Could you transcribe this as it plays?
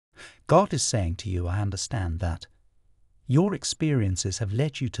God is saying to you, I understand that. Your experiences have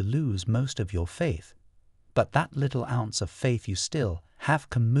led you to lose most of your faith, but that little ounce of faith you still have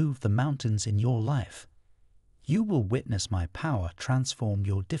can move the mountains in your life. You will witness my power transform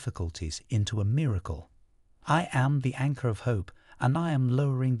your difficulties into a miracle. I am the anchor of hope, and I am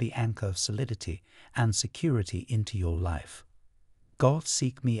lowering the anchor of solidity and security into your life. God,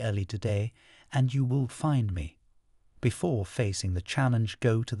 seek me early today, and you will find me. Before facing the challenge,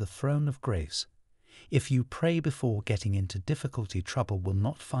 go to the throne of grace. If you pray before getting into difficulty, trouble will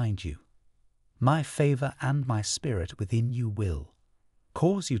not find you. My favor and my spirit within you will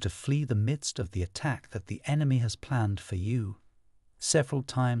cause you to flee the midst of the attack that the enemy has planned for you. Several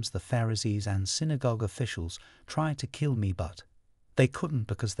times the Pharisees and synagogue officials tried to kill me, but they couldn't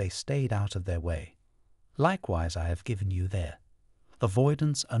because they stayed out of their way. Likewise, I have given you their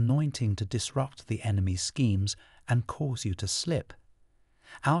avoidance anointing to disrupt the enemy's schemes and cause you to slip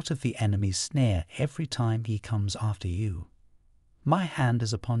out of the enemy's snare every time he comes after you. My hand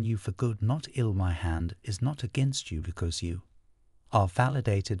is upon you for good, not ill. My hand is not against you, because you are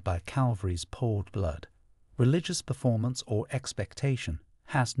validated by Calvary's poured blood. Religious performance or expectation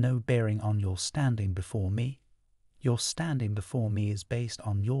has no bearing on your standing before me. Your standing before me is based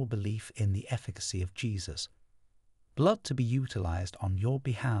on your belief in the efficacy of Jesus' blood to be utilized on your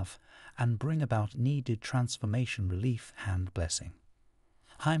behalf and bring about needed transformation, relief, and blessing.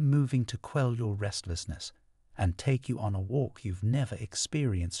 I'm moving to quell your restlessness and take you on a walk you've never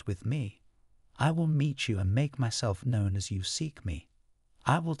experienced with me. I will meet you and make myself known as you seek me.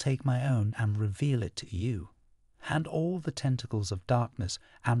 I will take my own and reveal it to you, and all the tentacles of darkness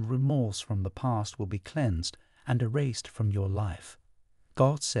and remorse from the past will be cleansed and erased from your life.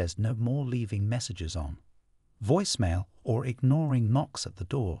 God says no more leaving messages on voicemail or ignoring knocks at the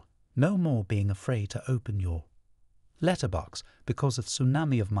door. No more being afraid to open your letterbox, because a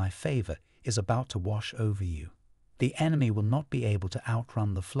tsunami of my favor is about to wash over you. The enemy will not be able to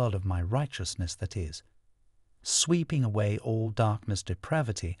outrun the flood of my righteousness that is sweeping away all darkness,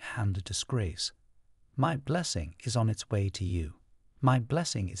 depravity, and disgrace. My blessing is on its way to you. My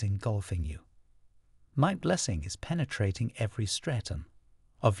blessing is engulfing you. My blessing is penetrating every stratum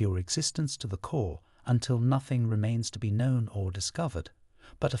of your existence to the core, until nothing remains to be known or discovered,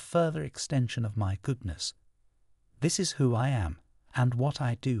 but a further extension of my goodness. This is who I am, and what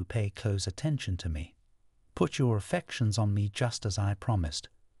I do. Pay close attention to me. Put your affections on me just as I promised.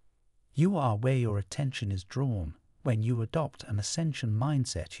 You are where your attention is drawn. When you adopt an ascension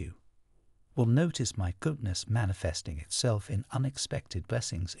mindset, you will notice my goodness manifesting itself in unexpected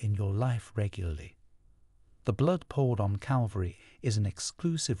blessings in your life regularly. The blood poured on Calvary is an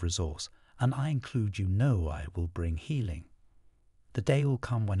exclusive resource, and I include you. Know I will bring healing. The day will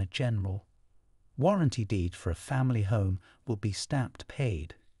come when a general warranty deed for a family home will be stamped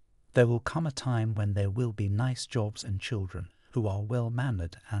paid. There will come a time when there will be nice jobs and children who are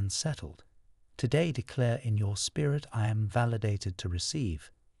well-mannered and settled. Today declare in your spirit, I am validated to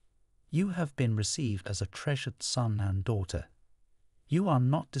receive. You have been received as a treasured son and daughter. You are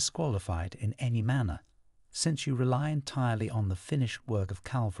not disqualified in any manner, since you rely entirely on the finished work of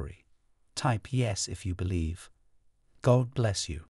Calvary. Type yes if you believe. God bless you.